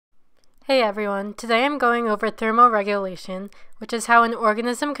Hey everyone, today I'm going over thermoregulation, which is how an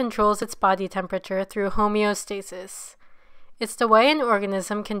organism controls its body temperature through homeostasis. It's the way an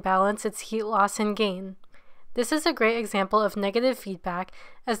organism can balance its heat loss and gain. This is a great example of negative feedback,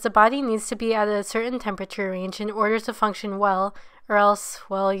 as the body needs to be at a certain temperature range in order to function well, or else,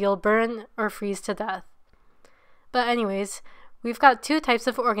 well, you'll burn or freeze to death. But anyways, we've got two types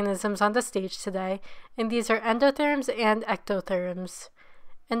of organisms on the stage today, and these are endotherms and ectotherms.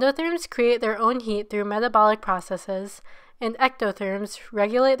 Endotherms create their own heat through metabolic processes, and ectotherms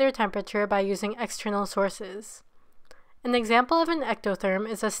regulate their temperature by using external sources. An example of an ectotherm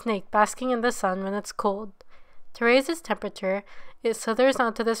is a snake basking in the sun when it's cold. To raise its temperature, it slithers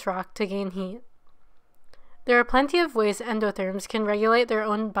onto this rock to gain heat. There are plenty of ways endotherms can regulate their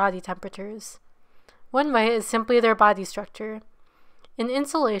own body temperatures. One way is simply their body structure. In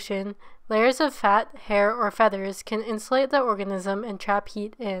insulation, layers of fat, hair, or feathers can insulate the organism and trap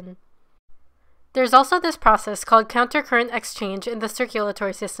heat in. There's also this process called countercurrent exchange in the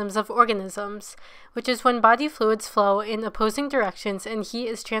circulatory systems of organisms, which is when body fluids flow in opposing directions and heat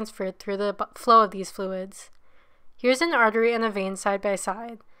is transferred through the flow of these fluids. Here's an artery and a vein side by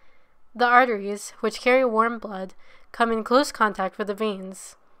side. The arteries, which carry warm blood, come in close contact with the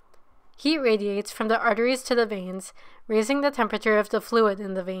veins. Heat radiates from the arteries to the veins, raising the temperature of the fluid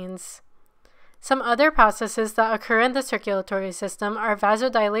in the veins. Some other processes that occur in the circulatory system are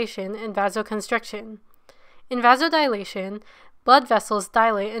vasodilation and vasoconstriction. In vasodilation, blood vessels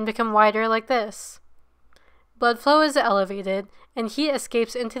dilate and become wider like this. Blood flow is elevated, and heat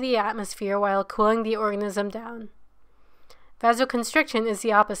escapes into the atmosphere while cooling the organism down. Vasoconstriction is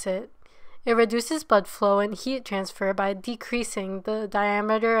the opposite. It reduces blood flow and heat transfer by decreasing the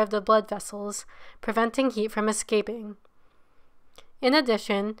diameter of the blood vessels, preventing heat from escaping. In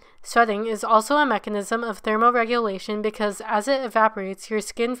addition, sweating is also a mechanism of thermoregulation because as it evaporates, your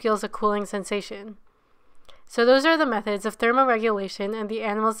skin feels a cooling sensation. So those are the methods of thermoregulation and the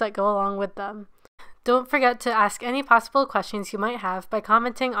animals that go along with them. Don't forget to ask any possible questions you might have by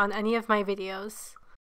commenting on any of my videos.